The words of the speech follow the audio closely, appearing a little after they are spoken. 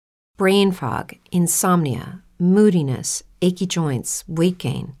brain fog, insomnia, moodiness, achy joints, weight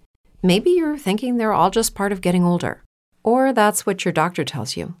gain. Maybe you're thinking they're all just part of getting older, or that's what your doctor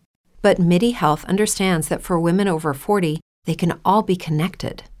tells you. But MIDI Health understands that for women over 40, they can all be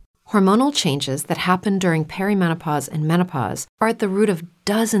connected. Hormonal changes that happen during perimenopause and menopause are at the root of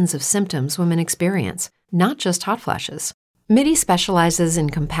dozens of symptoms women experience, not just hot flashes. MIDI specializes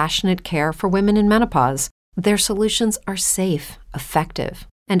in compassionate care for women in menopause. Their solutions are safe, effective,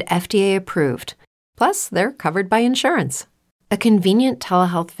 and FDA approved. Plus, they're covered by insurance. A convenient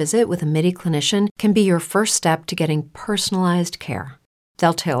telehealth visit with a MIDI clinician can be your first step to getting personalized care.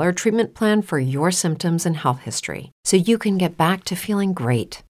 They'll tailor a treatment plan for your symptoms and health history so you can get back to feeling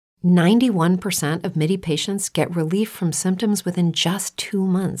great. 91% of MIDI patients get relief from symptoms within just 2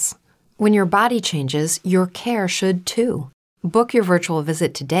 months. When your body changes, your care should too. Book your virtual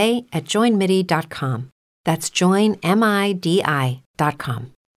visit today at joinmidi.com. That's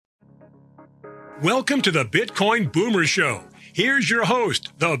joinmidi.com. Welcome to the Bitcoin Boomer Show. Here's your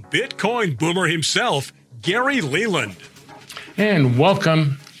host, the Bitcoin Boomer himself, Gary Leland. And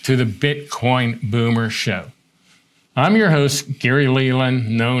welcome to the Bitcoin Boomer Show. I'm your host, Gary Leland,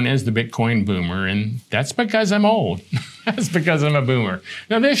 known as the Bitcoin Boomer, and that's because I'm old. That's because I'm a boomer.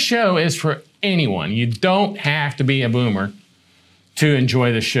 Now, this show is for anyone. You don't have to be a boomer to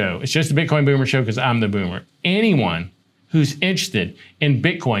enjoy the show. It's just the Bitcoin Boomer Show because I'm the boomer. Anyone who's interested in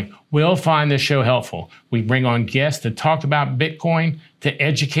Bitcoin will find this show helpful. We bring on guests to talk about Bitcoin, to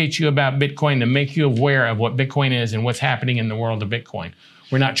educate you about Bitcoin, to make you aware of what Bitcoin is and what's happening in the world of Bitcoin.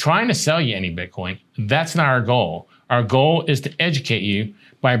 We're not trying to sell you any Bitcoin. That's not our goal. Our goal is to educate you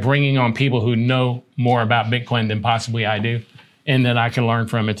by bringing on people who know more about Bitcoin than possibly I do, and that I can learn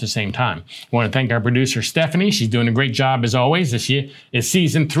from at the same time. I want to thank our producer, Stephanie. She's doing a great job as always. This year is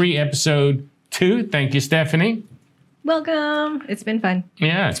season 3, episode 2. Thank you, Stephanie. Welcome. It's been fun.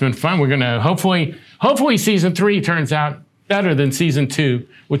 Yeah, it's been fun. We're going to hopefully season 3 turns out better than season 2,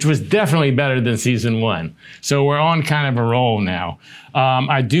 which was definitely better than season 1. So we're on kind of a roll now.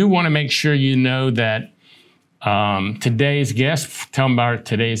 I do want to make sure you know that today's guest, tell them about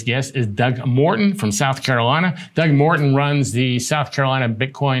today's guest, is Doug Morton from South Carolina. Doug Morton runs the South Carolina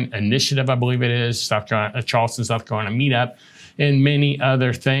Bitcoin Initiative, I believe it is, Charleston, South Carolina meetup, and many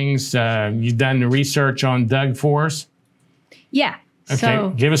other things. You've done the research on Doug for us? Yeah. Okay,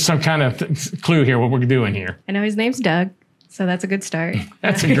 so, give us some kind of clue here, what we're doing here. I know his name's Doug, so that's a good start.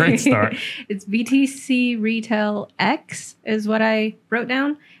 That's a great start. It's BTC Retail X is what I wrote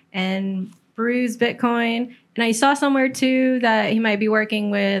down, and Brews Bitcoin. And I saw somewhere, too, that he might be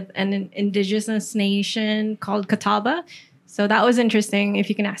working with an indigenous nation called Catawba. So that was interesting. If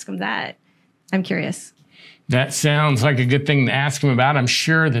you can ask him that, I'm curious. That sounds like a good thing to ask him about. I'm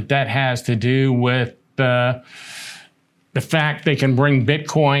sure that has to do with the fact they can bring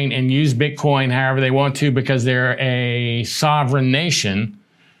Bitcoin and use Bitcoin however they want to because they're a sovereign nation,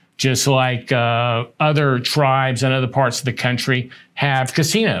 just like other tribes and other parts of the country have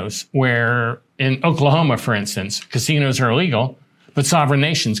casinos where in Oklahoma, for instance, casinos are illegal, but sovereign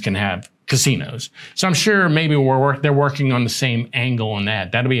nations can have casinos. So I'm sure maybe they're working on the same angle on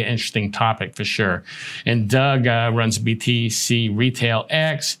that. That'll be an interesting topic for sure. And Doug runs BTC Retail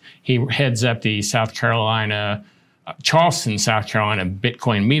X. He heads up the Charleston, South Carolina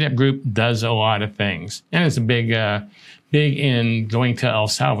Bitcoin meetup group, does a lot of things. And it's a big in going to El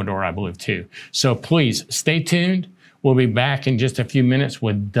Salvador, I believe, too. So please stay tuned. We'll be back in just a few minutes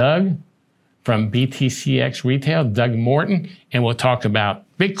with Doug from BTCX Retail, Doug Morton, and we'll talk about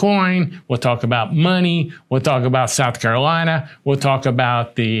Bitcoin, we'll talk about money, we'll talk about South Carolina, we'll talk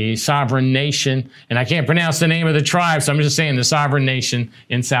about the sovereign nation, and I can't pronounce the name of the tribe, so I'm just saying the sovereign nation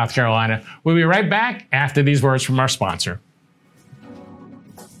in South Carolina. We'll be right back after these words from our sponsor.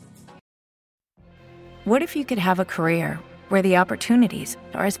 What if you could have a career where the opportunities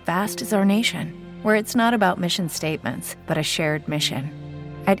are as vast as our nation, where it's not about mission statements, but a shared mission?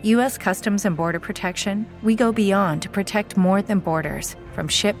 At U.S. Customs and Border Protection, we go beyond to protect more than borders. From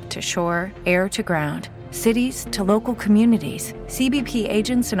ship to shore, air to ground, cities to local communities, CBP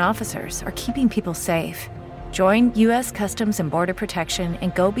agents and officers are keeping people safe. Join U.S. Customs and Border Protection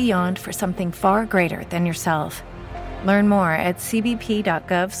and go beyond for something far greater than yourself. Learn more at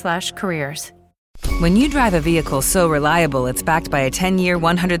cbp.gov/careers. When you drive a vehicle so reliable it's backed by a 10-year,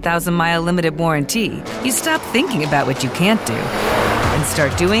 100,000-mile limited warranty, you stop thinking about what you can't do and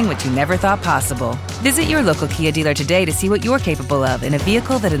start doing what you never thought possible. Visit your local Kia dealer today to see what you're capable of in a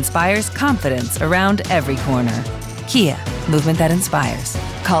vehicle that inspires confidence around every corner. Kia, movement that inspires.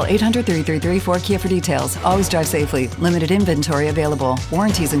 Call 800-333-4KIA for details. Always drive safely. Limited inventory available.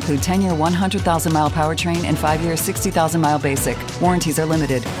 Warranties include 10-year 100,000-mile powertrain and 5-year 60,000-mile basic. Warranties are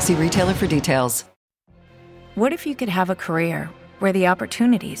limited. See retailer for details. What if you could have a career where the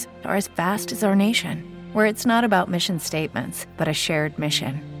opportunities are as vast as our nation, where it's not about mission statements, but a shared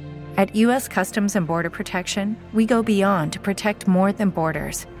mission? At U.S. Customs and Border Protection, we go beyond to protect more than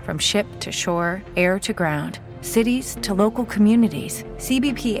borders. From ship to shore, air to ground, cities to local communities,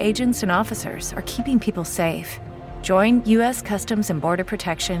 CBP agents and officers are keeping people safe. Join U.S. Customs and Border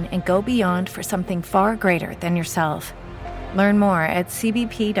Protection and go beyond for something far greater than yourself. Learn more at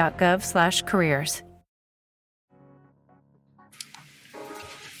cbp.gov/careers.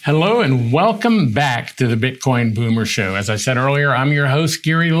 Hello and welcome back to the Bitcoin Boomer Show. As I said earlier, I'm your host,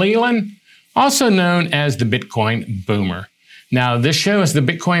 Gary Leland, also known as the Bitcoin Boomer. Now, this show is the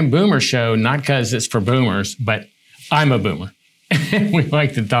Bitcoin Boomer Show, not because it's for boomers, but I'm a boomer. We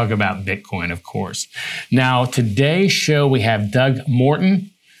like to talk about Bitcoin, of course. Now, today's show, we have Doug Morton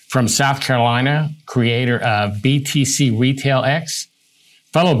from South Carolina, creator of BTC Retail X,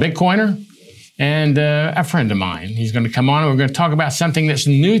 fellow Bitcoiner, and a friend of mine. He's going to come on and we're going to talk about something that's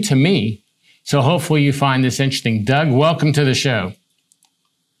new to me. So hopefully you find this interesting. Doug, welcome to the show.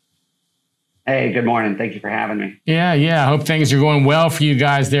 Hey, good morning. Thank you for having me. Yeah. I hope things are going well for you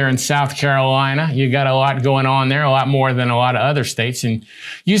guys there in South Carolina. You got a lot going on there, a lot more than a lot of other states, and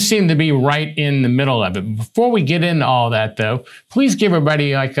you seem to be right in the middle of it. Before we get into all that, though, please give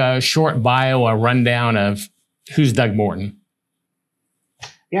everybody like a short bio, a rundown of who's Doug Morton.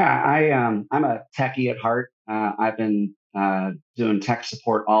 Yeah, I'm a techie at heart. I've been doing tech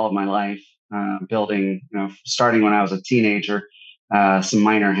support all of my life, building, starting when I was a teenager, some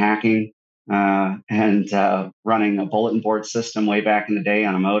minor hacking and running a bulletin board system way back in the day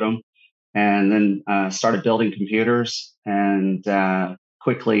on a modem, and then started building computers. And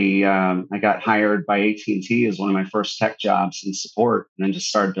quickly, I got hired by AT&T as one of my first tech jobs in support, and then just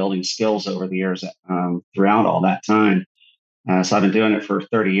started building skills over the years throughout all that time. So I've been doing it for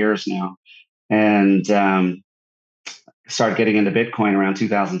 30 years now, and started getting into Bitcoin around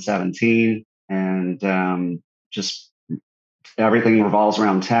 2017, and just everything revolves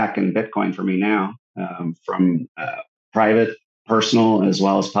around tech and Bitcoin for me now, from private, personal, as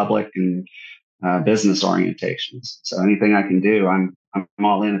well as public and business orientations. So anything I can do, I'm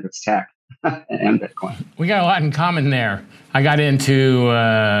all in if it's tech and Bitcoin. We got a lot in common there. I got into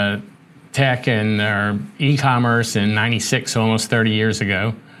tech and e-commerce in 96, so almost 30 years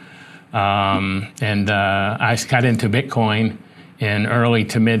ago. And I got into Bitcoin in early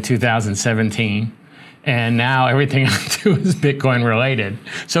to mid 2017. And now everything I do is Bitcoin related.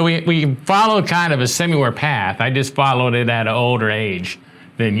 So we followed kind of a similar path. I just followed it at an older age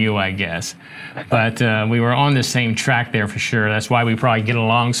than you, I guess. But we were on the same track there for sure. That's why we probably get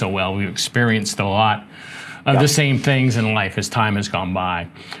along so well. We've experienced a lot of the same things in life as time has gone by.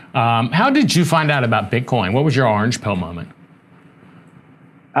 How did you find out about Bitcoin? What was your orange pill moment?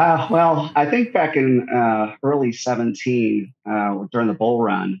 Well, I think back in early 17, during the bull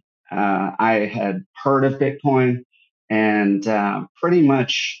run, I had heard of Bitcoin and pretty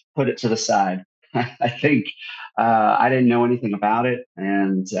much put it to the side. I think I didn't know anything about it.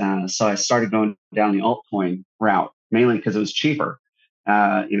 And so I started going down the altcoin route, mainly because it was cheaper.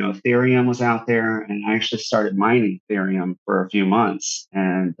 Ethereum was out there, and I actually started mining Ethereum for a few months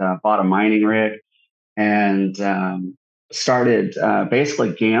and bought a mining rig and started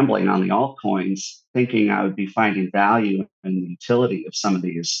basically gambling on the altcoins, thinking I would be finding value in the utility of some of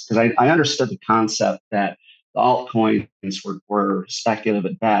these. Because I understood the concept that the altcoins were speculative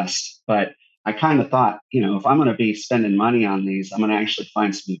at best, but I kind of thought, if I'm going to be spending money on these, I'm going to actually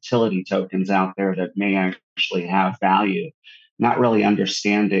find some utility tokens out there that may actually have value. Not really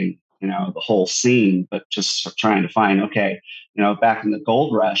understanding, the whole scene, but just trying to find, back in the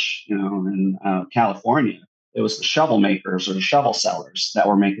gold rush, in California, it was the shovel makers or the shovel sellers that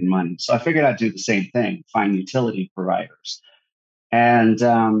were making money. So I figured I'd do the same thing, find utility providers. And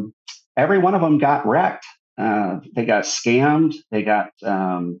every one of them got wrecked. They got scammed. They got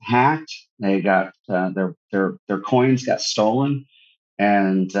hacked. They got their coins got stolen.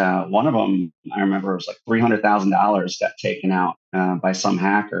 And one of them, I remember, it was like $300,000 got taken out by some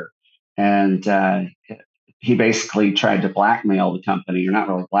hacker. And he basically tried to blackmail the company, or not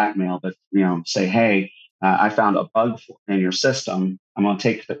really blackmail, but say, hey, I found a bug in your system. I'm going to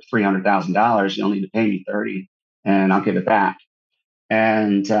take the $300,000. You'll need to pay me 30, and I'll give it back.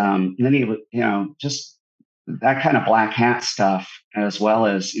 And then he would, just that kind of black hat stuff, as well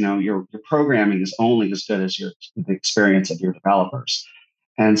as, your programming is only as good as the experience of your developers.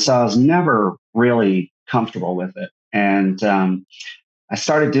 And so I was never really comfortable with it. And I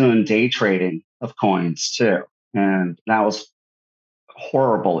started doing day trading of coins too. And that was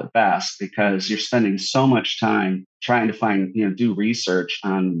horrible at best because you're spending so much time trying to find, do research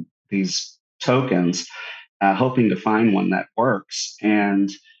on these tokens, hoping to find one that works.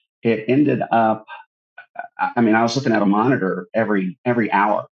 And it ended up, I mean, I was looking at a monitor every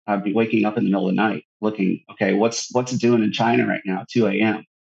hour. I'd be waking up in the middle of the night looking, okay, what's it doing in China right now? 2 a.m.,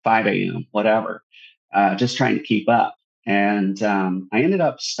 5 a.m., whatever, just trying to keep up. And I ended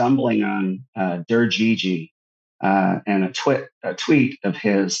up stumbling on Gigi and a tweet of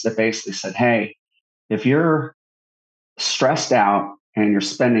his that basically said, hey, if you're stressed out and you're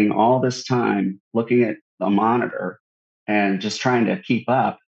spending all this time looking at the monitor and just trying to keep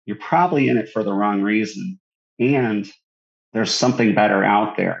up, you're probably in it for the wrong reason. And there's something better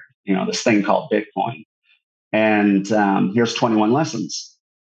out there, this thing called Bitcoin. And here's 21 lessons.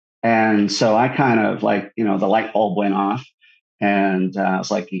 And so I kind of like, the light bulb went off. And I was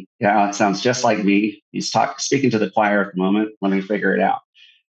like, yeah, it sounds just like me. He's speaking to the choir at the moment. Let me figure it out.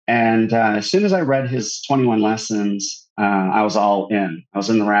 And as soon as I read his 21 lessons, I was all in. I was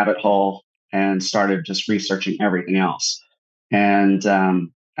in the rabbit hole and started just researching everything else. And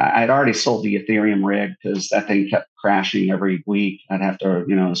I'd already sold the Ethereum rig because that thing kept crashing every week. I'd have to,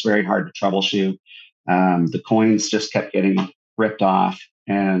 it was very hard to troubleshoot. The coins just kept getting ripped off.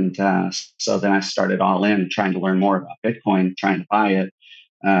 And so then I started all in trying to learn more about Bitcoin, trying to buy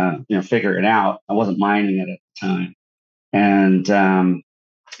it, figure it out. I wasn't mining it at the time. And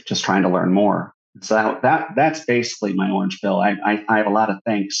just trying to learn more. So that's basically my orange pill. I have a lot of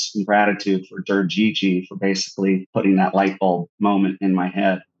thanks and gratitude for Gigi for basically putting that light bulb moment in my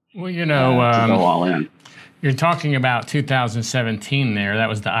head. Well, to go all in. You're talking about 2017 there. That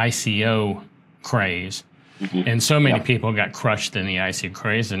was the ICO craze. Mm-hmm. And so many people got crushed in the ICO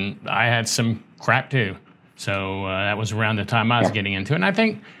craze, and I had some crap too. So that was around the time I was getting into it.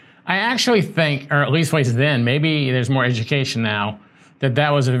 And I actually think, or at least ways then, maybe there's more education now, that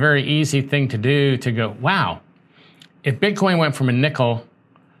was a very easy thing to do, to go, wow, if Bitcoin went from a nickel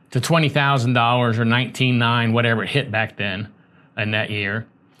to $20,000 or 19.9, whatever it hit back then in that year,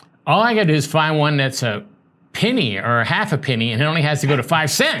 all I got to do is find one that's a penny or half a penny, and it only has to go to 5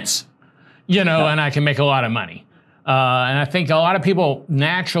 cents, and I can make a lot of money. And I think a lot of people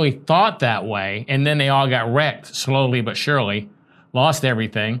naturally thought that way, and then they all got wrecked slowly but surely, lost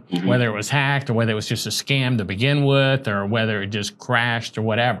everything, whether it was hacked or whether it was just a scam to begin with or whether it just crashed or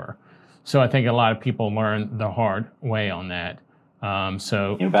whatever. So I think a lot of people learned the hard way on that.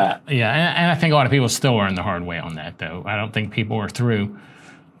 You bet. Yeah, and I think a lot of people still learn the hard way on that, though. I don't think people are through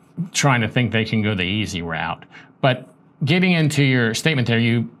trying to think they can go the easy route. But getting into your statement there,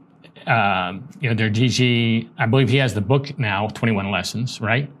 their GG, I believe he has the book now, 21 Lessons,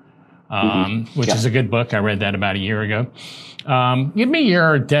 right? Which is a good book. I read that about a year ago. Give me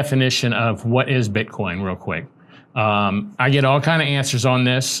your definition of what is Bitcoin real quick. I get all kind of answers on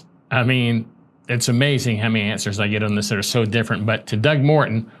this. I mean, it's amazing how many answers I get on this that are so different. But to Doug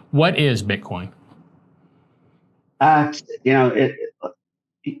Morton, what is Bitcoin?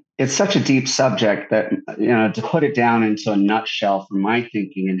 It's such a deep subject that, to put it down into a nutshell from my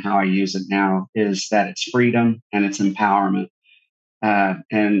thinking and how I use it now is that it's freedom and it's empowerment.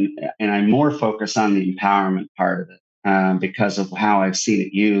 And I'm more focused on the empowerment part of it because of how I've seen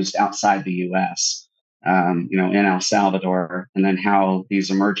it used outside the U.S., in El Salvador, and then how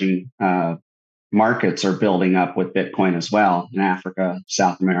these emerging markets are building up with Bitcoin as well in Africa,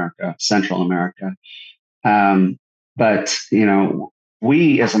 South America, Central America. But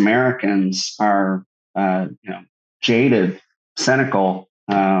we as Americans are, jaded, cynical,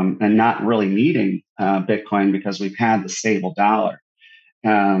 and not really needing Bitcoin because we've had the stable dollar.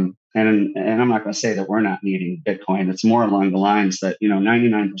 And I'm not going to say that we're not needing Bitcoin. It's more along the lines that,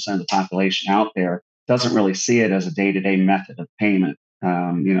 99% of the population out there doesn't really see it as a day-to-day method of payment.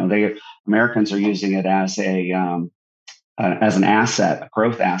 Americans are using it as an asset, a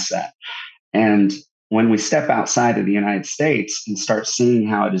growth asset. And when we step outside of the United States and start seeing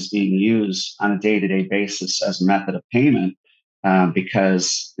how it is being used on a day-to-day basis as a method of payment,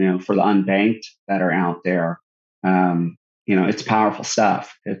 because, for the unbanked that are out there, it's powerful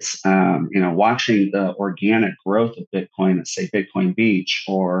stuff. It's, watching the organic growth of Bitcoin at, say, Bitcoin Beach,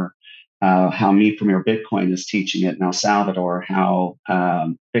 or how Me Premier Bitcoin is teaching it in El Salvador, how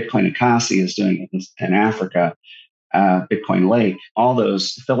Bitcoin Akasi is doing it in Africa, Bitcoin Lake, all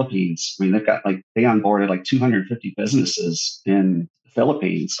those Philippines. I mean, they onboarded like 250 businesses in the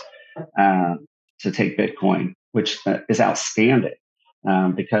Philippines to take Bitcoin, which is outstanding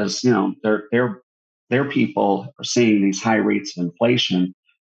because, their people are seeing these high rates of inflation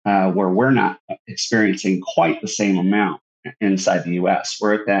where we're not experiencing quite the same amount. inside the U.S.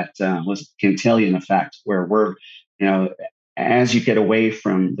 We're at that was Cantillon effect, where we're, as you get away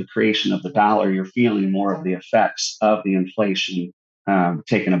from the creation of the dollar, you're feeling more of the effects of the inflation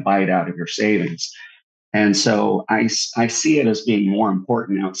taking a bite out of your savings. And so I see it as being more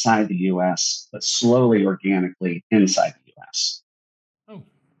important outside the U.S., but slowly, organically inside the U.S. Oh,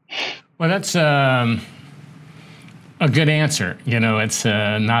 well, that's a good answer. It's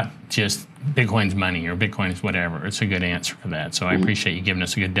not just Bitcoin's money or Bitcoin's whatever. It's a good answer for that. So I appreciate you giving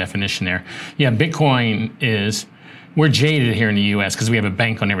us a good definition there. Yeah, Bitcoin is, we're jaded here in the U.S. because we have a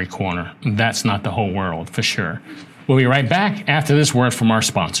bank on every corner. That's not the whole world, for sure. We'll be right back after this word from our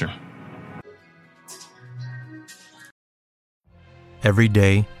sponsor. Every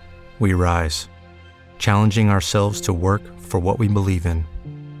day, we rise, challenging ourselves to work for what we believe in.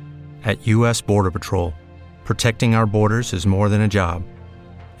 At U.S. Border Patrol, protecting our borders is more than a job.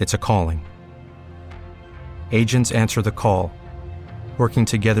 It's a calling. Agents answer the call, working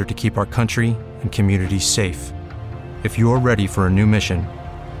together to keep our country and communities safe. If you're ready for a new mission,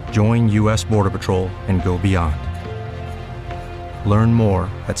 join U.S. Border Patrol and go beyond. Learn more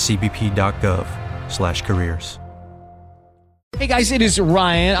at cbp.gov/careers. Hey guys, it is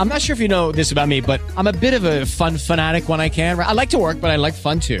Ryan. I'm not sure if you know this about me, but I'm a bit of a fun fanatic when I can. I like to work, but I like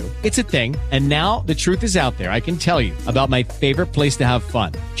fun too. It's a thing. And now the truth is out there. I can tell you about my favorite place to have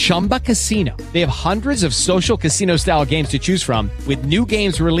fun. Chumba Casino. They have hundreds of social casino style games to choose from with new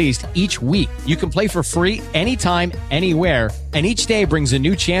games released each week. You can play for free anytime, anywhere. And each day brings a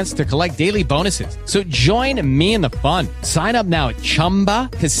new chance to collect daily bonuses. So join me in the fun. Sign up now at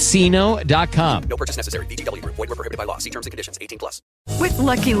ChumbaCasino.com. No purchase necessary. VGW. Void where prohibited by law. See terms and conditions. 18+. With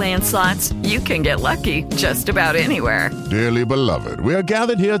Lucky Land Slots, you can get lucky just about anywhere. Dearly beloved, we are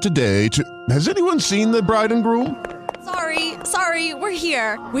gathered here today to... Has anyone seen the bride and groom? Sorry, we're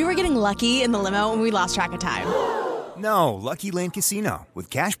here. We were getting lucky in the limo and we lost track of time. No, Lucky Land Casino. With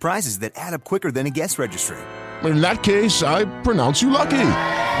cash prizes that add up quicker than a guest registry. In that case, I pronounce you lucky.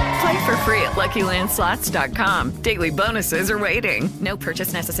 Play for free at LuckyLandSlots.com. Daily bonuses are waiting. No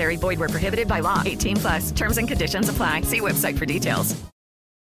purchase necessary. Void where prohibited by law. 18+. Terms and conditions apply. See website for details.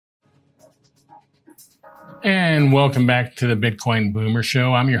 And welcome back to the Bitcoin Boomer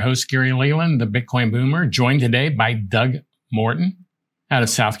Show. I'm your host, Gary Leland, the Bitcoin Boomer, joined today by Doug Morton out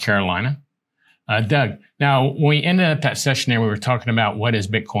of South Carolina. Doug, now, when we ended up that session there, we were talking about what is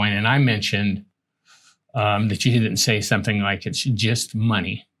Bitcoin, and I mentioned that you didn't say something like it's just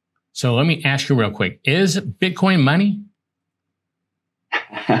money. So let me ask you real quick, is Bitcoin money?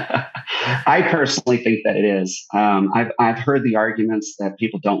 I personally think that it is. I've heard the arguments that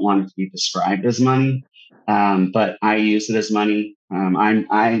people don't want it to be described as money, but I use it as money.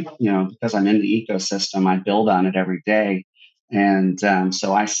 Because I'm in the ecosystem, I build on it every day. And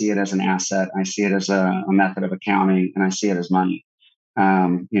so I see it as an asset. I see it as a method of accounting, and I see it as money.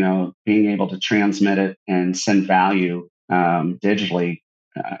 Being able to transmit it and send value digitally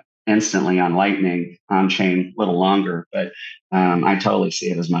instantly on Lightning, on chain, a little longer, but I totally see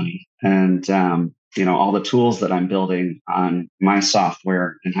it as money. And, all the tools that I'm building on my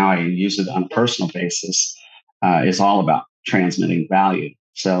software and how I use it on a personal basis is all about transmitting value.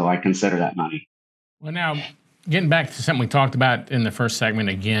 So I consider that money. Well, now, getting back to something we talked about in the first segment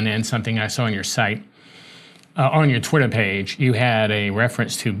again, and something I saw on your site, on your Twitter page, you had a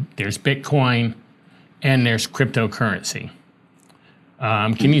reference to there's Bitcoin and there's cryptocurrency.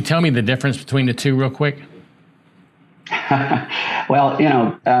 Can you tell me the difference between the two real quick? Well,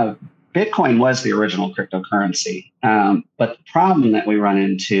 Bitcoin was the original cryptocurrency. But the problem that we run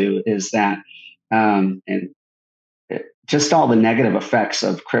into is that just all the negative effects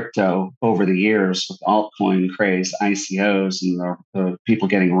of crypto over the years with altcoin craze, ICOs, and the people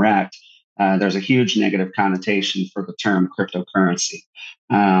getting wrecked. There's a huge negative connotation for the term cryptocurrency.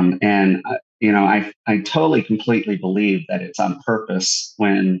 I totally, completely believe that it's on purpose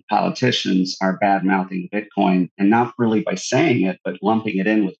when politicians are bad-mouthing Bitcoin, and not really by saying it, but lumping it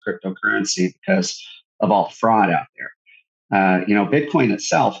in with cryptocurrency because of all the fraud out there. Bitcoin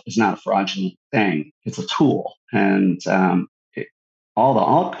itself is not a fraudulent thing. It's a tool. And all the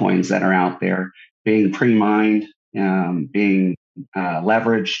altcoins that are out there being pre-mined, being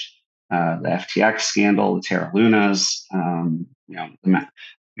leveraged, the FTX scandal, the Terra Lunas, the Mt.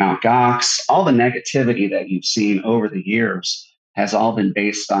 Gox, all the negativity that you've seen over the years has all been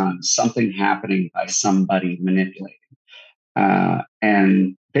based on something happening by somebody manipulating.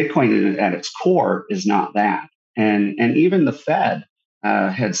 And Bitcoin at its core is not that. And even the Fed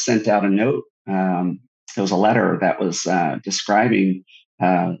had sent out a note. There was a letter that was describing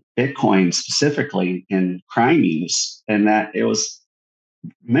Bitcoin specifically in crime use, and that it was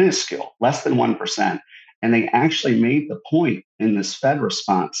minuscule, less than 1%. And they actually made the point in this Fed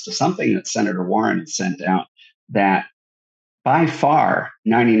response to something that Senator Warren had sent out that by far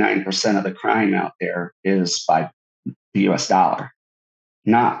 99% of the crime out there is by the US dollar,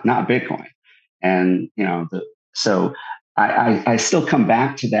 not Bitcoin. And, so I still come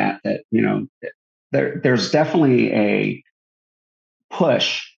back to that, there's definitely a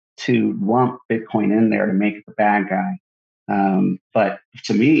push to lump Bitcoin in there to make it the bad guy. But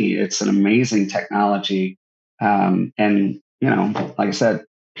to me, it's an amazing technology. And, like I said,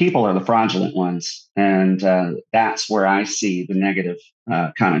 people are the fraudulent ones. And that's where I see the negative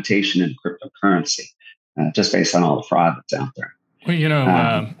connotation in cryptocurrency, just based on all the fraud that's out there. Well,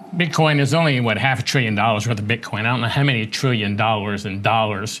 Bitcoin is only, $500 billion worth of Bitcoin. I don't know how many $1 trillion in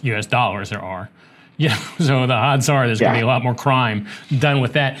US dollars there are. So the odds are there's going to be a lot more crime done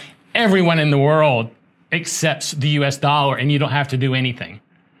with that. Everyone in the world accepts the US dollar, and you don't have to do anything.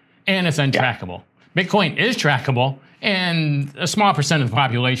 And it's untrackable. Yeah. Bitcoin is trackable, and a small percent of the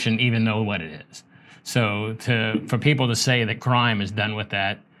population even know what it is. So for people to say that crime is done with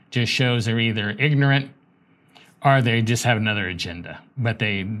that just shows they're either ignorant or they just have another agenda. But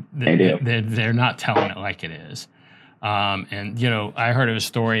they're not telling it like it is. And I heard of a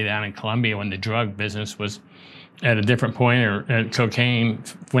story down in Colombia when the drug business was at a different point, or at cocaine,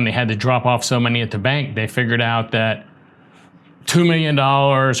 when they had to drop off so many at the bank, they figured out that $2 million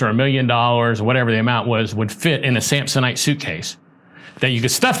or $1 million, or whatever the amount was, would fit in a Samsonite suitcase. That you could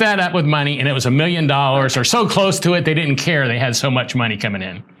stuff that up with money, and it was $1 million or so close to it, they didn't care. They had so much money coming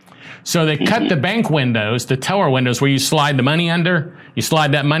in. So they cut the bank windows, the teller windows where you slide the money under, you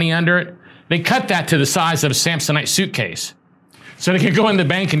slide that money under it. They cut that to the size of a Samsonite suitcase. So they could go in the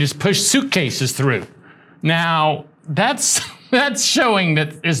bank and just push suitcases through. Now, that's showing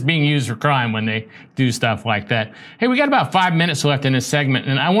that it's being used for crime when they do stuff like that. Hey, we got about 5 minutes left in this segment,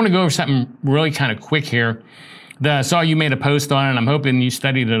 and I want to go over something really kind of quick here. I saw you made a post on it, and I'm hoping you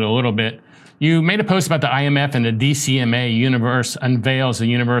studied it a little bit. You made a post about the IMF and the DCMA universe unveils the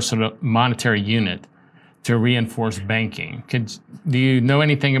Universal Monetary Unit to reinforce banking. Do you know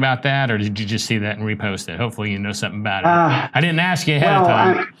anything about that, or did you just see that and repost it? Hopefully you know something about it. I didn't ask you ahead of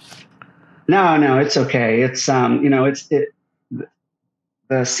time. No, it's okay. It's the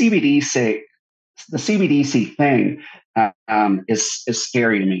CBDC thing is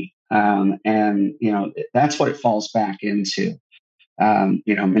scary to me, and that's what it falls back into.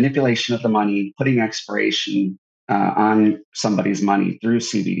 Manipulation of the money, putting expiration on somebody's money through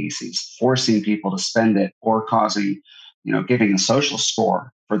CBDCs, forcing people to spend it, or causing, giving a social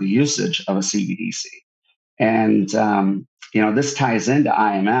score for the usage of a CBDC. And, this ties into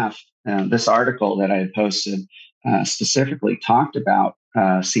IMF. This article that I had posted specifically talked about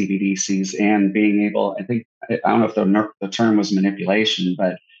CBDCs and being able, I don't know if the term was manipulation,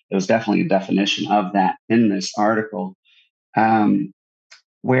 but it was definitely a definition of that in this article,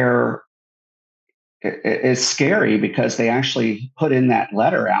 where it's scary because they actually put in that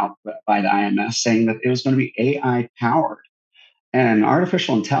letter out by the IMF saying that it was going to be AI powered. And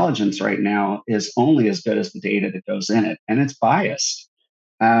artificial intelligence right now is only as good as the data that goes in it, and it's biased,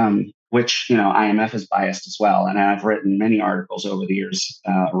 which, IMF is biased as well. And I've written many articles over the years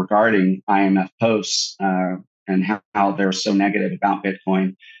regarding IMF posts and how they're so negative about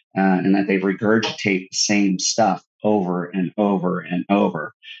Bitcoin and that they regurgitate the same stuff over and over and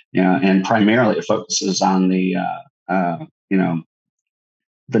over. And primarily it focuses on the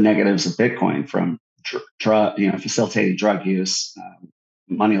negatives of Bitcoin, from facilitating drug use,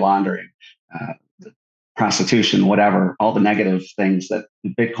 money laundering, prostitution, whatever, all the negative things that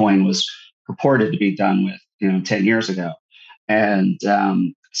Bitcoin was purported to be done with, 10 years ago. And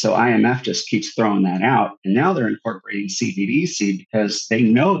so IMF just keeps throwing that out. And now they're incorporating CBDC because they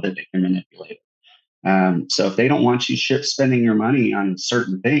know that they can manipulate it. So if they don't want you spending your money on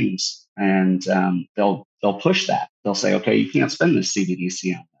certain things, and they'll push that. They'll say, okay, you can't spend this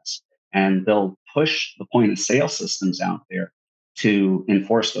CBDC on this. And they'll push the point of sale systems out there to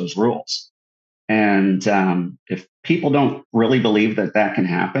enforce those rules. And if people don't really believe that that can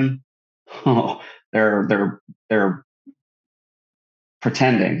happen, they're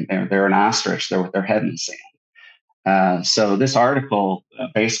pretending. They're an ostrich. They're with their head in the sand. So this article,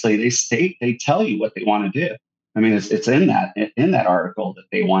 basically, they tell you what they want to do. I mean, it's in that article that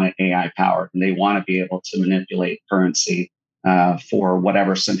they want it AI powered, and they want to be able to manipulate currency for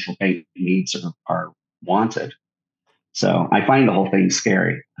whatever central bank needs are wanted. So I find the whole thing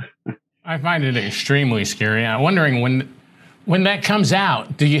scary. I find it extremely scary. I'm wondering when that comes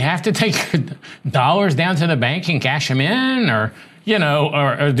out, do you have to take dollars down to the bank and cash them in, or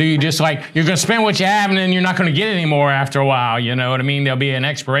or do you just like, you're going to spend what you have and then you're not going to get any more after a while, you know what I mean? There'll be an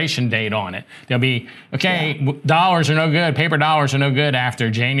expiration date on it. There'll be, dollars are no good, paper dollars are no good after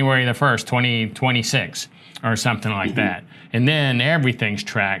January the 1st, 2026 or something like that. And then everything's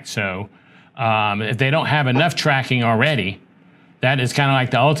tracked. So if they don't have enough tracking already, that is kind of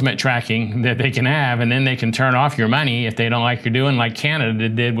like the ultimate tracking that they can have, and then they can turn off your money if they don't like you're doing, like Canada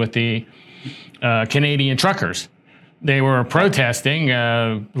did with the Canadian truckers. They were protesting,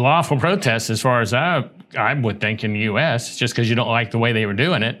 lawful protests as far as I would think in the U.S. Just because you don't like the way they were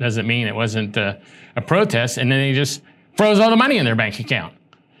doing it doesn't mean it wasn't a protest, and then they just froze all the money in their bank account.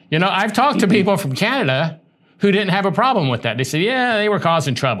 I've talked to people from Canada who didn't have a problem with that. They said, yeah, they were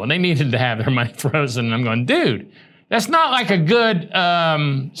causing trouble. They needed to have their money frozen. And I'm going, dude, that's not like a good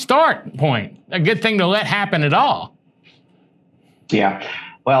start point, a good thing to let happen at all. Yeah.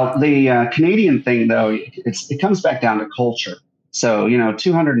 Well, the Canadian thing, though, it comes back down to culture. So,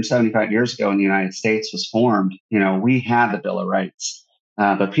 275 years ago when the United States was formed, we had the Bill of Rights.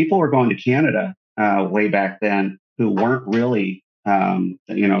 But people were going to Canada way back then who weren't really,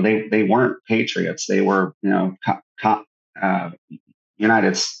 they weren't patriots. They were,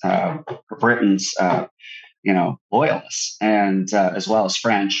 Britain's, loyalists, and as well as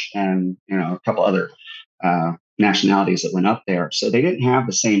French and, a couple other nationalities that went up there. So they didn't have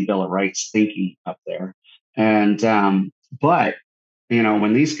the same Bill of Rights thinking up there. And, but,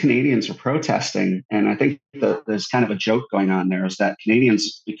 when these Canadians are protesting, and I think that there's kind of a joke going on there, is that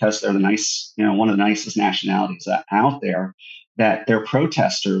Canadians, because they're one of the nicest nationalities out there, that their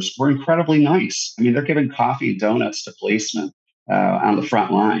protesters were incredibly nice. I mean, they're giving coffee and donuts to policemen on the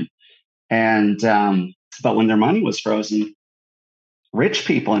front line. And, but when their money was frozen, rich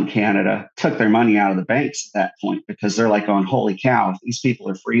people in Canada took their money out of the banks at that point, because they're like going, holy cow, these people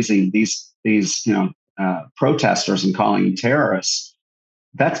are freezing these protesters and calling them terrorists.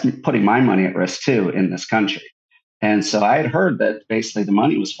 That's putting my money at risk too in this country. And so I had heard that basically the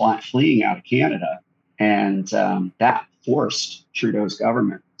money was fleeing out of Canada, and that forced Trudeau's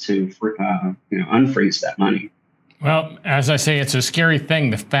government to unfreeze that money. Well, as I say, it's a scary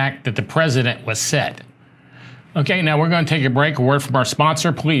thing, the fact that the president was set. Okay, now we're going to take a break. A word from our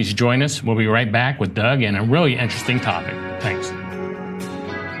sponsor. Please join us. We'll be right back with Doug and a really interesting topic. Thanks.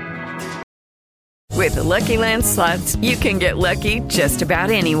 With the Lucky Land Slots, you can get lucky just about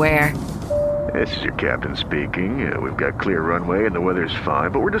anywhere. This is your captain speaking. We've got clear runway and the weather's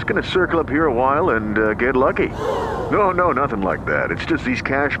fine, but we're just going to circle up here a while and get lucky. No, nothing like that. It's just these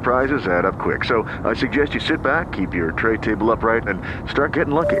cash prizes add up quick. So I suggest you sit back, keep your tray table upright, and start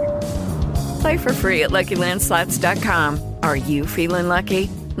getting lucky. Play for free at LuckyLandSlots.com. Are you feeling lucky?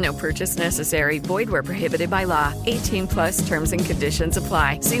 No purchase necessary. Void where prohibited by law. 18+ terms and conditions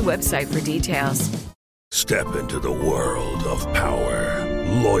apply. See website for details. Step into the world of power,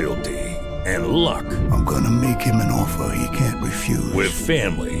 loyalty, and luck. I'm going to make him an offer he can't refuse. With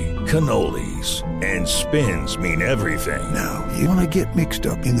family, cannolis, and spins mean everything. Now, you want to get mixed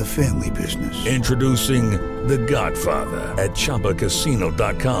up in the family business. Introducing The Godfather at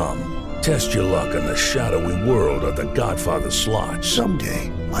ChumbaCasino.com. Test your luck in the shadowy world of The Godfather slot.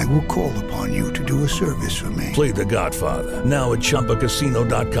 Someday, I will call upon you to do a service for me. Play The Godfather, now at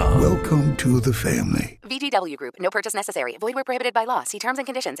ChumbaCasino.com. Welcome to the family. VGW Group. No purchase necessary. Void where prohibited by law. See terms and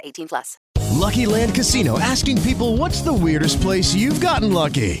conditions. 18+. Lucky Land Casino, asking people, what's the weirdest place you've gotten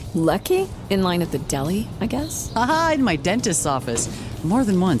lucky? Lucky? In line at the deli, I guess? Aha, in my dentist's office. More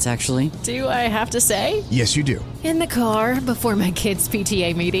than once, actually. Do I have to say? Yes, you do. In the car before my kids'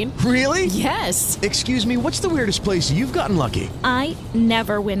 PTA meeting. Really? Yes. Excuse me, what's the weirdest place you've gotten lucky? I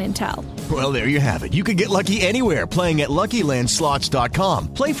never win and tell. Well, there you have it. You can get lucky anywhere, playing at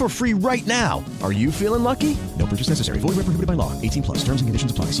LuckyLandSlots.com. Play for free right now. Are you feeling lucky? No purchase necessary. Void where prohibited by law. 18+. Terms and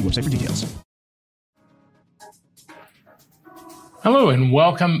conditions apply. See website for details. Hello, and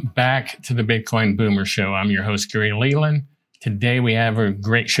welcome back to the Bitcoin Boomer Show. I'm your host, Gary Leland. Today we have a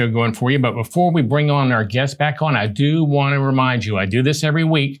great show going for you, but before we bring on our guest back on, I do want to remind you, I do this every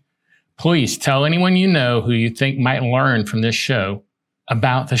week. Please tell anyone you know who you think might learn from this show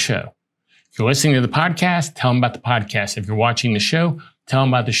about the show. If you're listening to the podcast, tell them about the podcast. If you're watching the show, tell them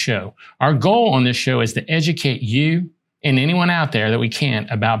about the show. Our goal on this show is to educate you and anyone out there that we can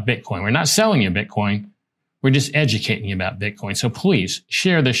about Bitcoin. We're not selling you Bitcoin. We're just educating you about Bitcoin. So please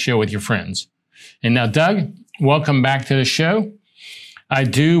share this show with your friends. And now, Doug, welcome back to the show. I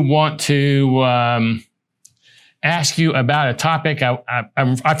do want to ask you about a topic.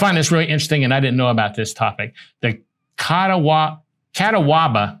 I find this really interesting, and I didn't know about this topic. The Catawba,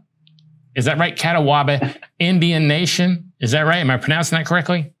 is that right? Catawba Indian Nation. Is that right? Am I pronouncing that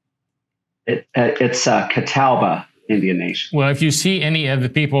correctly? It's Catawba Indian Nation. Well, if you see any of the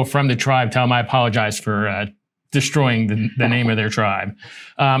people from the tribe, tell them I apologize for destroying the name of their tribe.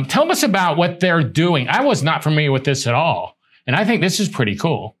 Tell us about what they're doing. I was not familiar with this at all, and I think this is pretty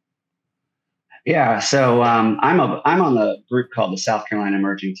cool. Yeah, so I'm on the group called the South Carolina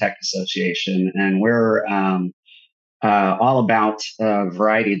Emerging Tech Association, and we're all about a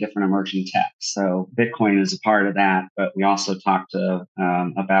variety of different emerging tech. So Bitcoin is a part of that, but we also talked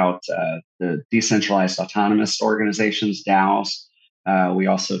about the decentralized autonomous organizations, DAOs. We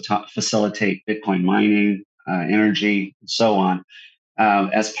also facilitate Bitcoin mining, energy, and so on.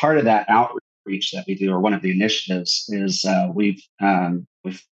 As part of that outreach that we do, or one of the initiatives, is we've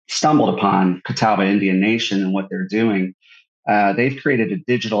stumbled upon Catawba Indian Nation and what they're doing. They've created a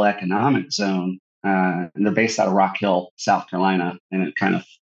digital economic zone, and they're based out of Rock Hill, South Carolina, and it kind of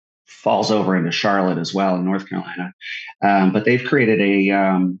falls over into Charlotte as well in North Carolina. But they've created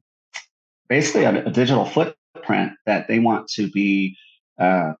basically a digital footprint that they want to be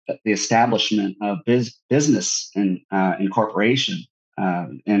the establishment of business and incorporation,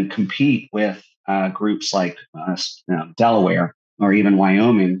 and compete with groups like Delaware or even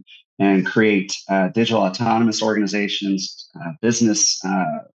Wyoming, and create digital autonomous organizations, business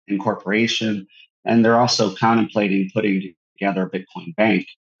incorporation. And they're also contemplating putting together a Bitcoin bank,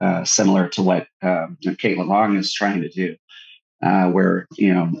 similar to what Caitlin Long is trying to do, where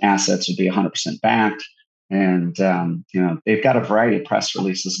assets would be 100% backed. And they've got a variety of press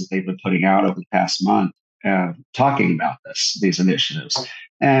releases that they've been putting out over the past month, talking about these initiatives.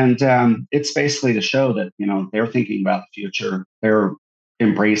 And it's basically to show that they're thinking about the future. They're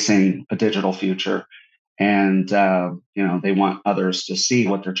embracing a digital future, and they want others to see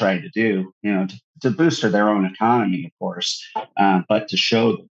what they're trying to do, to boost their own economy, of course, but to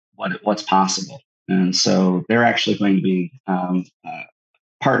show what's possible. And so they're actually going to be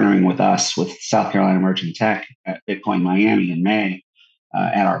partnering with us, with South Carolina Emerging Tech at Bitcoin Miami in May,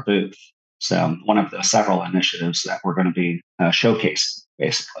 at our booth. So one of the several initiatives that we're going to be showcasing,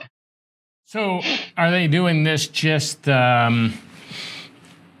 basically. So are they doing this just?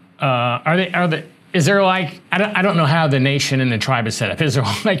 Is there like, I don't know how the nation and the tribe is set up. Is there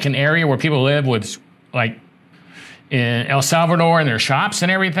like an area where people live with, like in El Salvador, and their shops and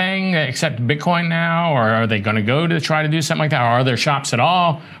everything, except Bitcoin now? Or are they going to go to try to do something like that? Or are there shops at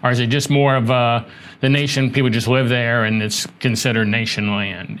all? Or is it just more of the nation, people just live there and it's considered nation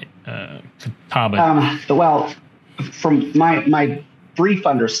land? Well, from my brief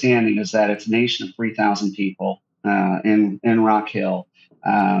understanding is that it's a nation of 3,000 people in Rock Hill.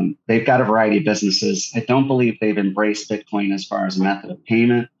 They've got a variety of businesses. I don't believe they've embraced Bitcoin as far as a method of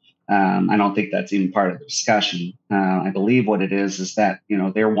payment. I don't think that's even part of the discussion. I believe what it is that,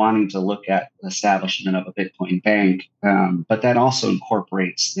 they're wanting to look at the establishment of a Bitcoin bank, but that also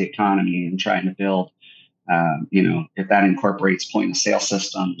incorporates the economy and trying to build, if that incorporates point of sale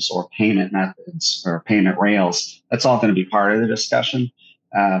systems or payment methods or payment rails, that's all going to be part of the discussion.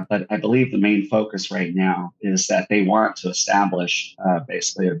 But I believe the main focus right now is that they want to establish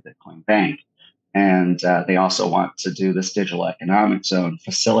basically a Bitcoin bank. And they also want to do this digital economic zone,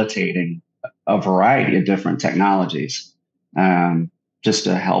 facilitating a variety of different technologies, just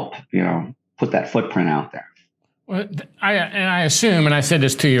to help, put that footprint out there. Well, I assume, and I said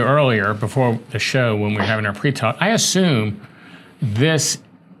this to you earlier before the show when we were having our pre-talk, I assume this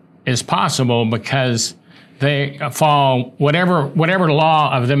is possible because they follow whatever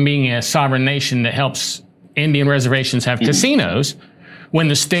law of them being a sovereign nation that helps Indian reservations have casinos. When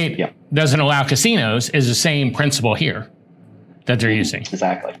the state doesn't allow casinos, is the same principle here that they're using.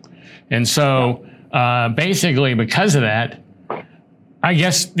 Exactly. And so basically because of that, I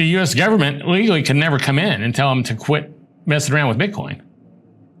guess the U.S. government legally can never come in and tell them to quit messing around with Bitcoin.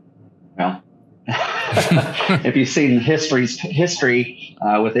 Well, if you've seen history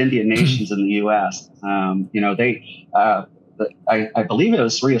with Indian nations in the U.S., I believe it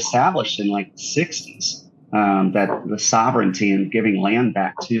was reestablished in like the 60s. That the sovereignty and giving land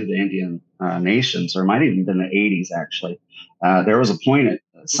back to the Indian nations, or it might have even been the 80s, actually. There was a point at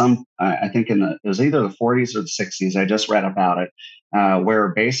I think it was either the 40s or the 60s, I just read about it, where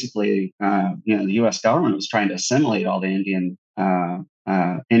basically, the U.S. government was trying to assimilate all the Indians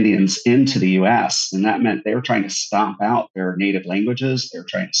into the U.S. And that meant they were trying to stomp out their native languages. They were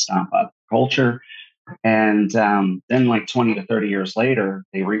trying to stomp out culture. And then like 20 to 30 years later,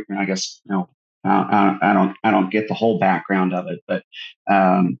 I guess, I don't get the whole background of it, but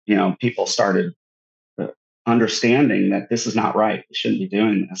people started understanding that this is not right. We shouldn't be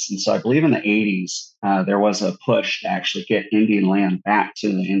doing this. And so I believe in the 80s, there was a push to actually get Indian land back to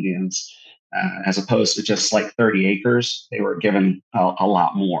the Indians, as opposed to just like 30 acres. They were given a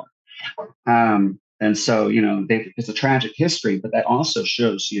lot more. And so, it's a tragic history, but that also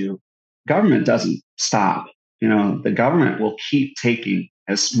shows you government doesn't stop. The government will keep taking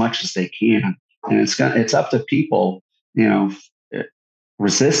as much as they can. And it's up to people,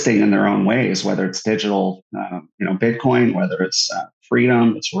 resisting in their own ways, whether it's digital, Bitcoin, whether it's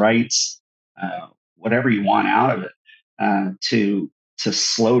freedom, it's rights, whatever you want out of it, to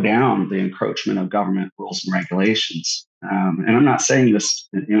slow down the encroachment of government rules and regulations. And I'm not saying this,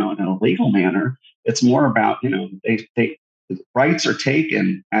 in a legal manner. It's more about, the rights are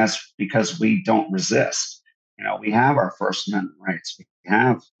taken because we don't resist. We have our First Amendment rights. We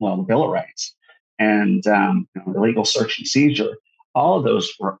have, the Bill of Rights and illegal search and seizure. All of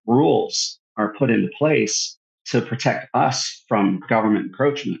those rules are put into place to protect us from government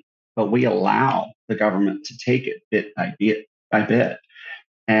encroachment, but we allow the government to take it bit by bit.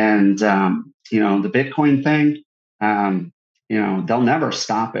 And, the Bitcoin thing, they'll never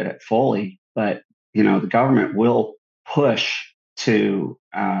stop it fully, but, the government will push to,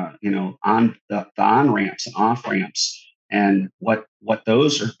 on the on-ramps and off-ramps. And what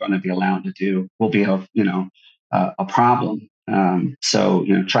those are going to be allowed to do will be a problem. So,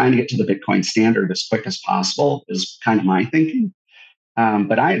 trying to get to the Bitcoin standard as quick as possible is kind of my thinking.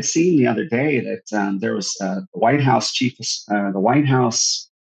 But I had seen the other day that there was the White House chief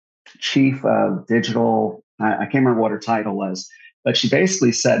of digital. I can't remember what her title was, but she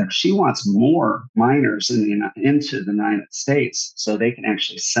basically said she wants more miners into the United States so they can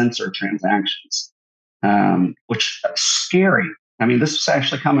actually censor transactions, which is scary. I mean, this was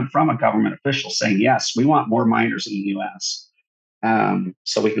actually coming from a government official saying, yes, we want more miners in the U.S.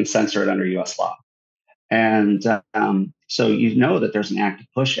 So we can censor it under U.S. law. And so that there's an active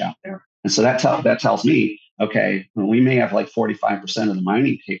push out there. And so that tells me, okay, we may have like 45% of the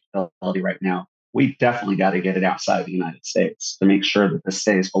mining capability right now. We definitely got to get it outside the United States to make sure that this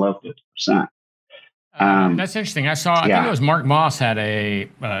stays below 50%. That's interesting. I think it was Mark Moss had a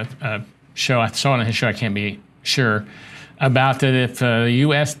show. I saw it on his show. I can't be sure about that. If the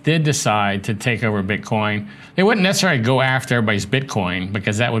U.S. did decide to take over Bitcoin, they wouldn't necessarily go after everybody's Bitcoin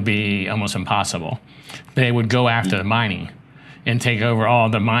because that would be almost impossible. They would go after the mining and take over all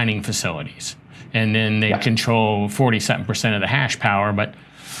the mining facilities. And then they control 40-something% of the hash power. But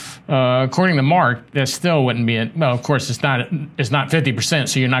according to Mark, that still wouldn't be of course, it's not 50%,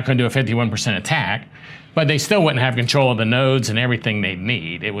 so you're not going to do a 51% attack. But they still wouldn't have control of the nodes and everything they'd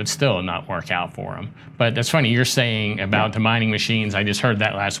need. It would still not work out for them. But that's funny, you're saying about the mining machines. I just heard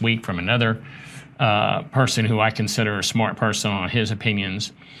that last week from another person who I consider a smart person on his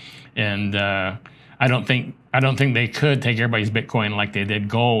opinions. And I don't think they could take everybody's Bitcoin like they did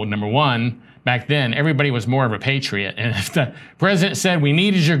gold. Number one, back then, everybody was more of a patriot. And if the president said, we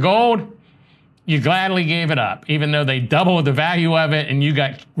needed your gold, you gladly gave it up, even though they doubled the value of it and you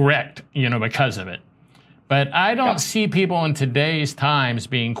got wrecked, because of it. But I don't see people in today's times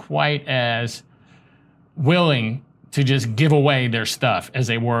being quite as willing to just give away their stuff as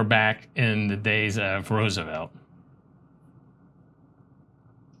they were back in the days of Roosevelt.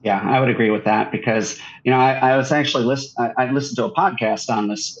 Yeah, I would agree with that because, I was actually I listened to a podcast on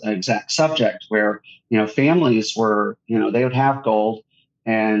this exact subject where, families were, they would have gold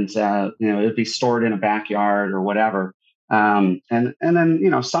and, it would be stored in a backyard or whatever. And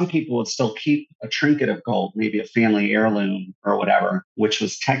then, some people would still keep a trinket of gold, maybe a family heirloom or whatever, which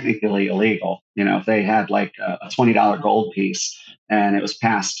was technically illegal. If they had like a $20 gold piece and it was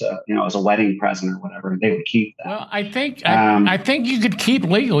passed, as a wedding present or whatever, they would keep that. Well, I think you could keep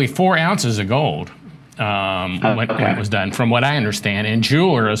legally 4 ounces of gold when it was done, from what I understand. And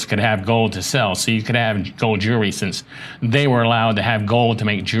jewelers could have gold to sell, so you could have gold jewelry since they were allowed to have gold to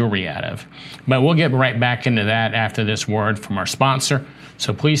make jewelry out of. But we'll get right back into that after this word from our sponsor.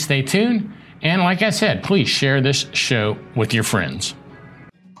 So please stay tuned. And like I said, please share this show with your friends.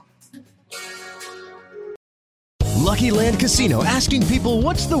 Lucky Land Casino, asking people,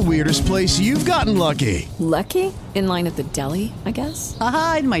 what's the weirdest place you've gotten lucky? Lucky? In line at the deli, I guess?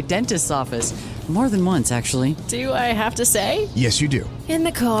 Aha, in my dentist's office. More than once, actually. Do I have to say? Yes, you do. In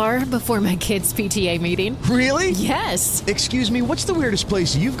the car before my kids' PTA meeting. Really? Yes. Excuse me, what's the weirdest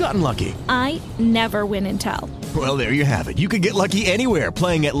place you've gotten lucky? I never win and tell. Well, there you have it. You can get lucky anywhere,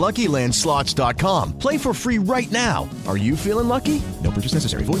 playing at LuckyLandSlots.com. Play for free right now. Are you feeling lucky? No purchase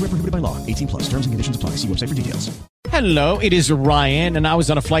necessary. Void where prohibited by law. 18+. Terms and conditions apply. See website for details. Hello, it is Ryan, and I was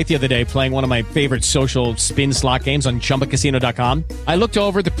on a flight the other day playing one of my favorite social spin slot games on ChumbaCasino.com. I looked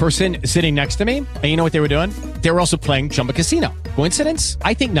over at the person sitting next to me, and you know what they were doing? They were also playing Chumba Casino. Coincidence?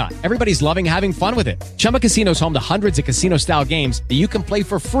 I think not. Everybody's loving having fun with it. Chumba Casino is home to hundreds of casino-style games that you can play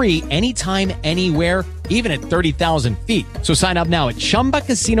for free anytime, anywhere, even at 30,000 feet. So sign up now at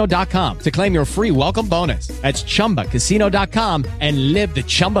ChumbaCasino.com to claim your free welcome bonus. That's ChumbaCasino.com and live the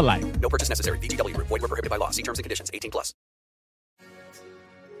Chumba life. No purchase necessary. BTW. Void where prohibited by law. See terms and conditions. 18+.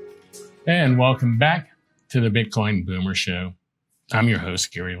 And welcome back to the Bitcoin Boomer Show. I'm your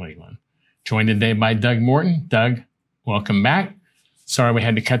host, Gary Leland. Joined today by Doug Morton. Doug, welcome back. Sorry we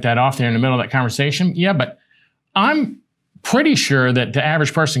had to cut that off there in the middle of that conversation. Yeah, but I'm pretty sure that the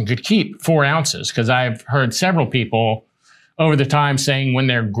average person could keep 4 ounces, because I've heard several people over the time saying when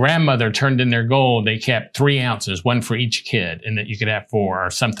their grandmother turned in their gold, they kept 3 ounces, one for each kid, and that you could have 4 or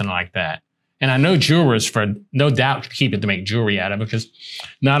something like that. And I know jewelers, for no doubt, could keep it to make jewelry out of it, because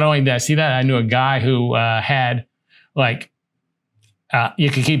not only did I see that, I knew a guy who had you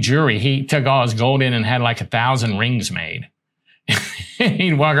could keep jewelry. He took all his gold in and had like 1,000 rings made.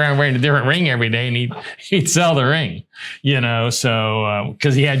 He'd walk around wearing a different ring every day, and he'd sell the ring, so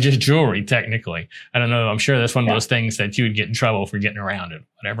because he had just jewelry, technically. I don't know. I'm sure that's one of those things that you would get in trouble for getting around it,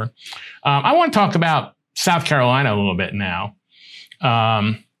 whatever. I want to talk about South Carolina a little bit now.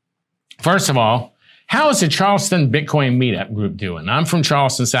 First of all, how is the Charleston Bitcoin Meetup group doing? I'm from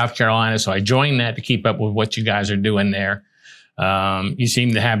Charleston, South Carolina, so I joined that to keep up with what you guys are doing there. You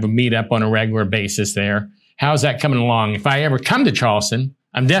seem to have a meetup on a regular basis there. How's that coming along? If I ever come to Charleston,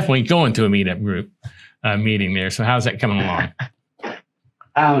 I'm definitely going to a meetup group meeting there. So how's that coming along?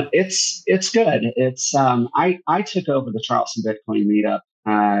 It's good. It's I took over the Charleston Bitcoin Meetup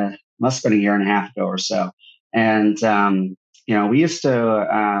must have been a year and a half ago or so, and we used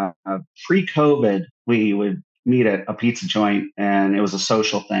to pre-COVID we would meet at a pizza joint, and it was a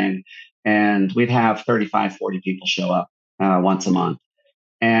social thing, and we'd have 35, 40 people show up once a month.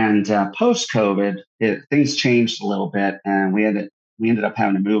 And post-COVID, things changed a little bit, and we ended up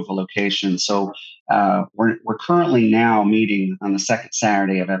having to move a location. So we're currently now meeting on the second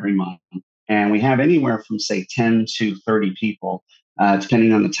Saturday of every month, and we have anywhere from say 10 to 30 people,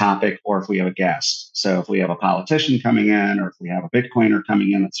 depending on the topic or if we have a guest. So if we have a politician coming in, or if we have a Bitcoiner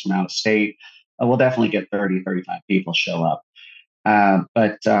coming in that's from out of state, we'll definitely get 30, 35 people show up.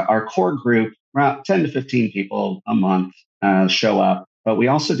 But our core group, around 10 to 15 people a month show up. But we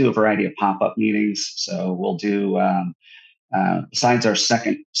also do a variety of pop-up meetings. So we'll do, besides our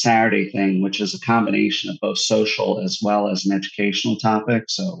second Saturday thing, which is a combination of both social as well as an educational topic.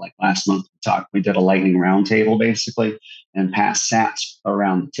 So like last month we did a lightning roundtable basically, and passed sats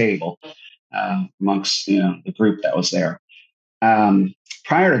around the table amongst the group that was there.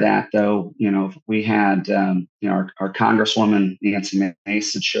 Prior to that, though, we had our Congresswoman Nancy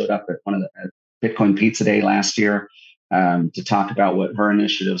Mason showed up at one of the Bitcoin Pizza Day last year. To talk about what her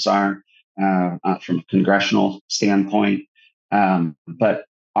initiatives are from a congressional standpoint. But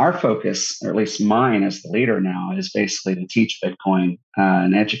our focus, or at least mine as the leader now, is basically to teach Bitcoin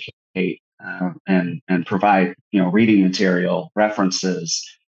and educate and provide reading material, references,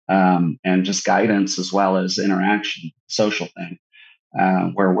 and just guidance as well as interaction, social thing,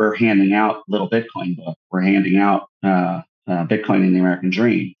 where we're handing out Little Bitcoin book. We're handing out Bitcoin in the American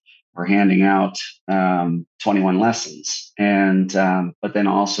Dream. We're handing out 21 lessons, and but then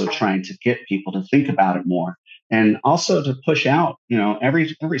also trying to get people to think about it more, and also to push out.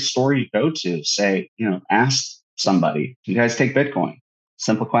 Every store you go to, say, ask somebody, "Do you guys take Bitcoin?"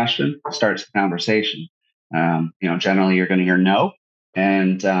 Simple question starts the conversation. Generally you're going to hear no,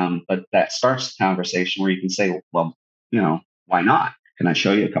 and but that starts the conversation where you can say, "Well, why not? Can I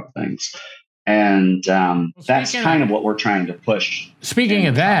show you a couple things?" And that's kind of what we're trying to push. Speaking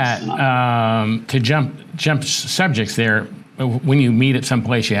of that, to jump subjects there, when you meet at some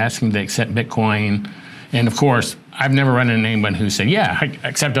place, you ask them to accept Bitcoin. And of course, I've never run into anyone who said, yeah, I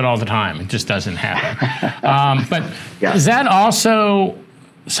accept it all the time. It just doesn't happen. But is that also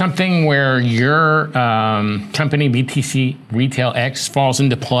something where your company, BTC Retail X, falls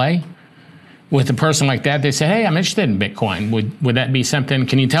into play? With a person like that, they say, hey, I'm interested in Bitcoin. Would that be something?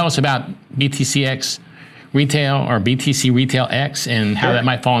 Can you tell us about BTCX Retail or BTC Retail X and how that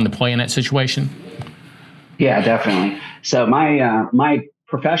might fall into play in that situation? Yeah, definitely. So my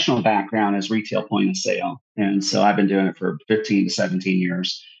professional background is retail point of sale. And so I've been doing it for 15 to 17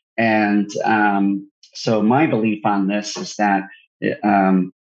 years. And so my belief on this is that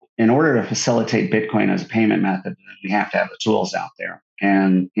in order to facilitate Bitcoin as a payment method, we have to have the tools out there.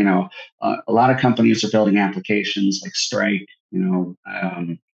 And, a lot of companies are building applications like Strike,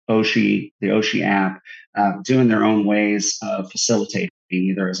 the Oshi app, doing their own ways of facilitating,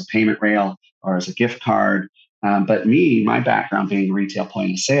 either as a payment rail or as a gift card. But my background being retail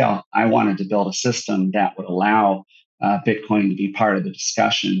point of sale, I wanted to build a system that would allow Bitcoin to be part of the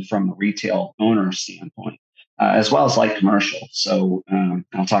discussion from a retail owner standpoint, as well as light commercial. So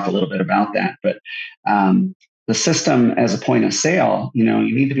I'll talk a little bit about that. But the system as a point of sale, you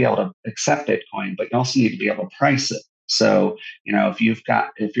need to be able to accept Bitcoin, but you also need to be able to price it. So,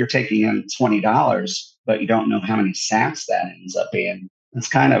 if you're taking in $20, but you don't know how many sats that ends up being, it's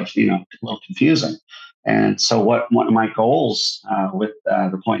kind of, a little confusing. And so one of my goals with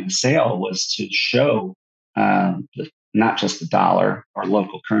the point of sale was to show not just the dollar or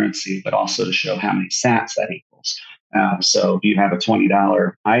local currency, but also to show how many sats that equals. So if you have a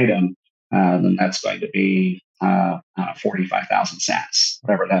 $20 item, then that's going to be 45,000 sats,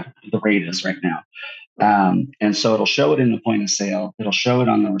 whatever the rate is right now. And so it'll show it in the point of sale. It'll show it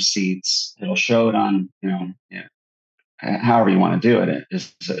on the receipts. It'll show it on, however you want to do it.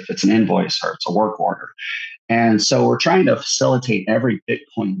 If it's an invoice or it's a work order. And so we're trying to facilitate every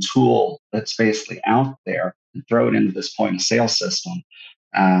Bitcoin tool that's basically out there and throw it into this point of sale system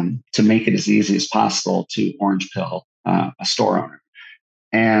to make it as easy as possible to orange pill a store owner.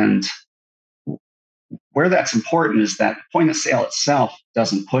 And where that's important is that the point of sale itself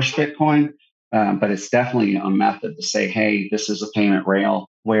doesn't push Bitcoin, but it's definitely a method to say, hey, this is a payment rail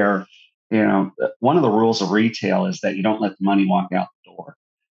where, one of the rules of retail is that you don't let the money walk out the door.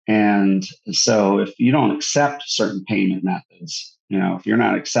 And so if you don't accept certain payment methods, if you're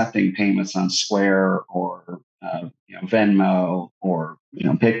not accepting payments on Square or Venmo or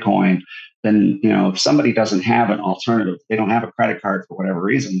Bitcoin, then if somebody doesn't have an alternative, they don't have a credit card for whatever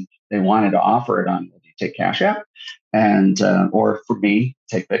reason, they wanted to offer it on take Cash App, and or for me,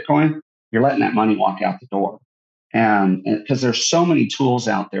 take Bitcoin, you're letting that money walk out the door. And because there's so many tools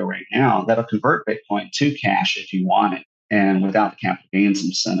out there right now that'll convert Bitcoin to cash if you want it, and without the capital gains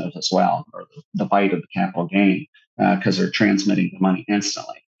incentive as well, or the bite of the capital gain, because they're transmitting the money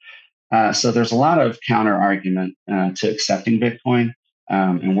instantly. So there's a lot of counter argument to accepting Bitcoin,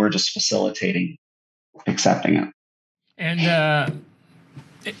 and we're just facilitating accepting it. And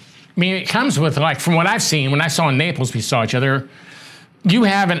it comes with, from what I've seen, when I saw in Naples, we saw each other, you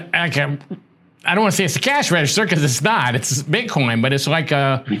have I don't want to say it's a cash register because it's not. It's Bitcoin, but it's like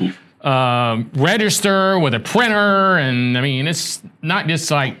a register with a printer, and it's not just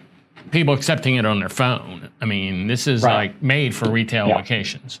like people accepting it on their phone. This is like made for retail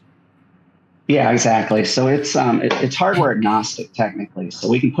locations. Yeah, exactly. So it's hardware agnostic technically, so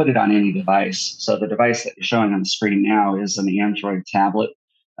we can put it on any device. So the device that you're showing on the screen now is an Android tablet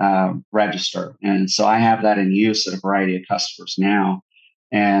register, and so I have that in use at a variety of customers now,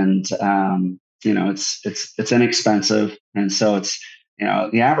 and it's inexpensive, and so it's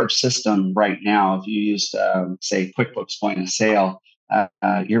the average system right now, if you use say QuickBooks point of sale,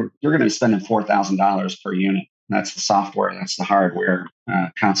 you're going to be spending $4,000 per unit. That's the software, that's the hardware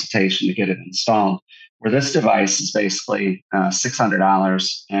consultation to get it installed. Where this device is basically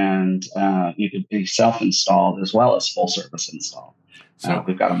 $600, and you could be self-installed as well as full service installed. So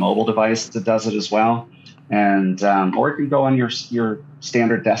we've got a mobile device that does it as well, and or it can go on your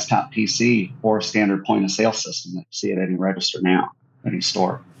standard desktop PC or standard point of sale system that you see at any register now, any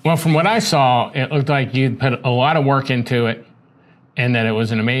store. Well, from what I saw, it looked like you'd put a lot of work into it, and that it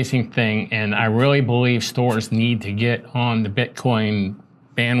was an amazing thing. And I really believe stores need to get on the Bitcoin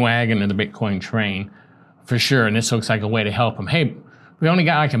bandwagon and the Bitcoin train for sure. And this looks like a way to help them. Hey, we only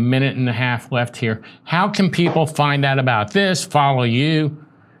got like a minute and a half left here. How can people find out about this, follow you,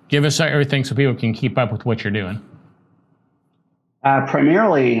 give us everything so people can keep up with what you're doing?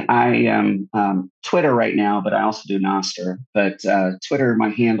 Primarily, I am Twitter right now, but I also do Nostr. But Twitter, my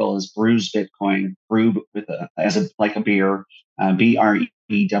handle is Brews Bitcoin, brew with like a beer, BREWS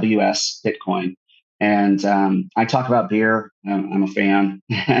Bitcoin. And I talk about beer. I'm a fan,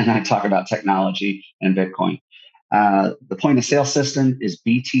 and I talk about technology and Bitcoin. The point of sale system is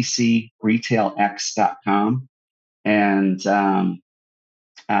btcretailx.com. And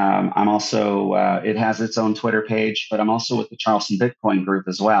I'm also, it has its own Twitter page, but I'm also with the Charleston Bitcoin group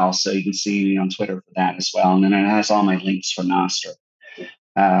as well. So you can see me on Twitter for that as well. And then it has all my links for Nostr.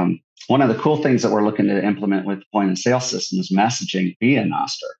 One of the cool things that we're looking to implement with the point of sale system is messaging via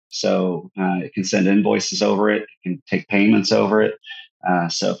Nostr. So it can send invoices over it, it can take payments over it.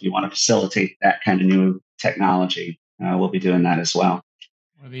 So if you want to facilitate that kind of new technology, we'll be doing that as well.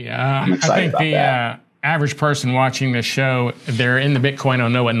 I'm excited about that. Average person watching this show, they're in the Bitcoin,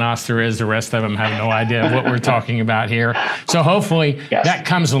 don't know what Nostr is. The rest of them have no idea what we're talking about here. So hopefully that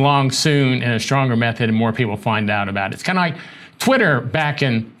comes along soon in a stronger method and more people find out about it. It's kind of like Twitter back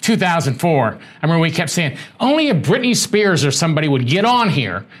in 2004. I remember we kept saying, only if Britney Spears or somebody would get on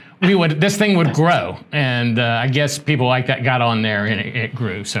here, this thing would grow. And I guess people like that got on there and it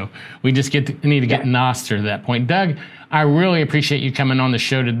grew. So we just need to get Nostr to that point. Doug, I really appreciate you coming on the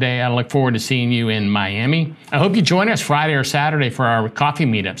show today. I look forward to seeing you in Miami. I hope you join us Friday or Saturday for our coffee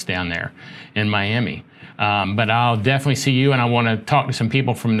meetups down there in Miami. But I'll definitely see you, and I want to talk to some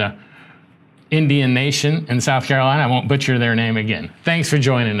people from the Indian Nation in South Carolina. I won't butcher their name again. Thanks for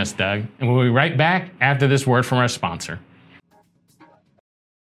joining us, Doug. And we'll be right back after this word from our sponsor.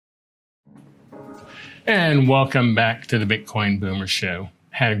 And welcome back to the Bitcoin Boomer Show.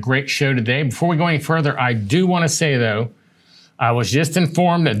 Had a great show today. Before we go any further, I do want to say, though, I was just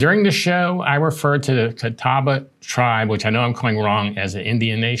informed that during the show, I referred to the Catawba tribe, which I know I'm calling wrong, as an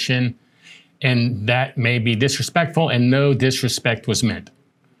Indian Nation. And that may be disrespectful, and no disrespect was meant.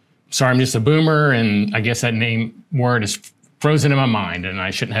 Sorry, I'm just a boomer, and I guess that word is frozen in my mind, and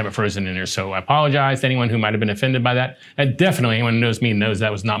I shouldn't have it frozen in there. So I apologize to anyone who might have been offended by that. And definitely anyone who knows me knows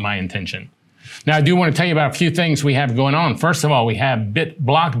that was not my intention. Now, I do want to tell you about a few things we have going on. First of all, we have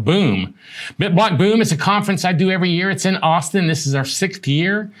BitBlock Boom. BitBlock Boom is a conference I do every year. It's in Austin. This is our 6th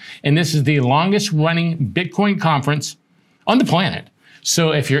year, and this is the longest running Bitcoin conference on the planet.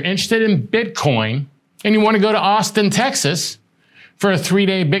 So if you're interested in Bitcoin and you want to go to Austin, Texas for a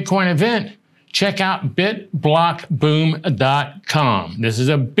 3-day Bitcoin event, check out bitblockboom.com. This is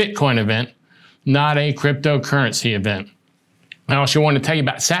a Bitcoin event, not a cryptocurrency event. I also want to tell you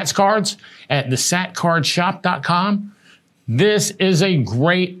about Sats cards at thesatcardshop.com. This is a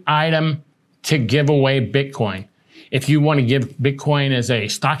great item to give away Bitcoin. If you want to give Bitcoin as a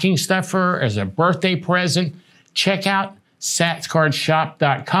stocking stuffer, as a birthday present, check out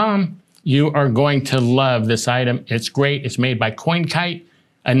satscardshop.com. You are going to love this item. It's great. It's made by CoinKite,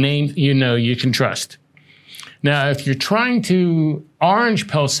 a name you know you can trust. Now, if you're trying to orange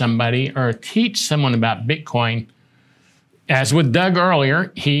pill somebody or teach someone about Bitcoin, as with Doug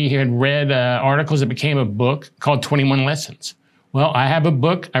earlier, he had read articles that became a book called 21 Lessons. Well, I have a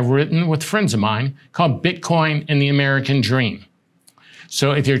book I've written with friends of mine called Bitcoin and the American Dream.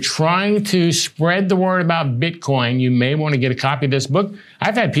 So if you're trying to spread the word about Bitcoin, you may want to get a copy of this book.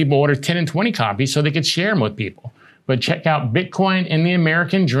 I've had people order 10 and 20 copies so they could share them with people. But check out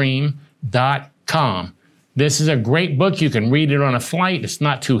bitcoinandtheamericandream.com. This is a great book. You can read it on a flight. It's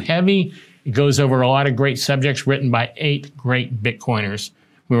not too heavy. It goes over a lot of great subjects written by 8 great Bitcoiners.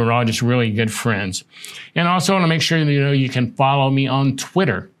 We were all just really good friends. And also I want to make sure that you know you can follow me on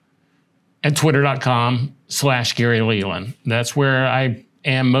Twitter at twitter.com/Gary Leland. That's where I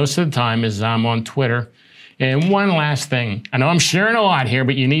am most of the time, is I'm on Twitter. And one last thing. I know I'm sharing a lot here,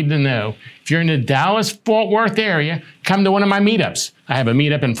 but you need to know, if you're in the Dallas-Fort Worth area, come to one of my meetups. I have a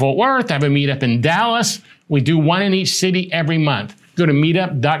meetup in Fort Worth. I have a meetup in Dallas. We do one in each city every month. Go to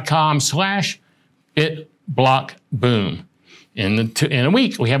meetup.com/bitblockboom. In a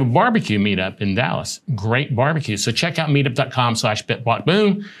week, we have a barbecue meetup in Dallas. Great barbecue. So check out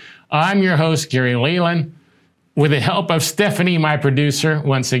meetup.com/bitblockboom. I'm your host, Gary Leland, with the help of Stephanie, my producer.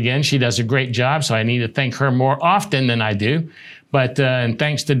 Once again, she does a great job, so I need to thank her more often than I do. But and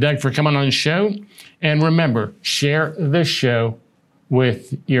thanks to Doug for coming on the show. And remember, share the show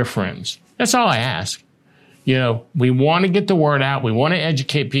with your friends. That's all I ask. You know, we want to get the word out. We want to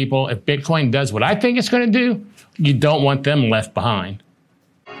educate people. If Bitcoin does what I think it's going to do, you don't want them left behind.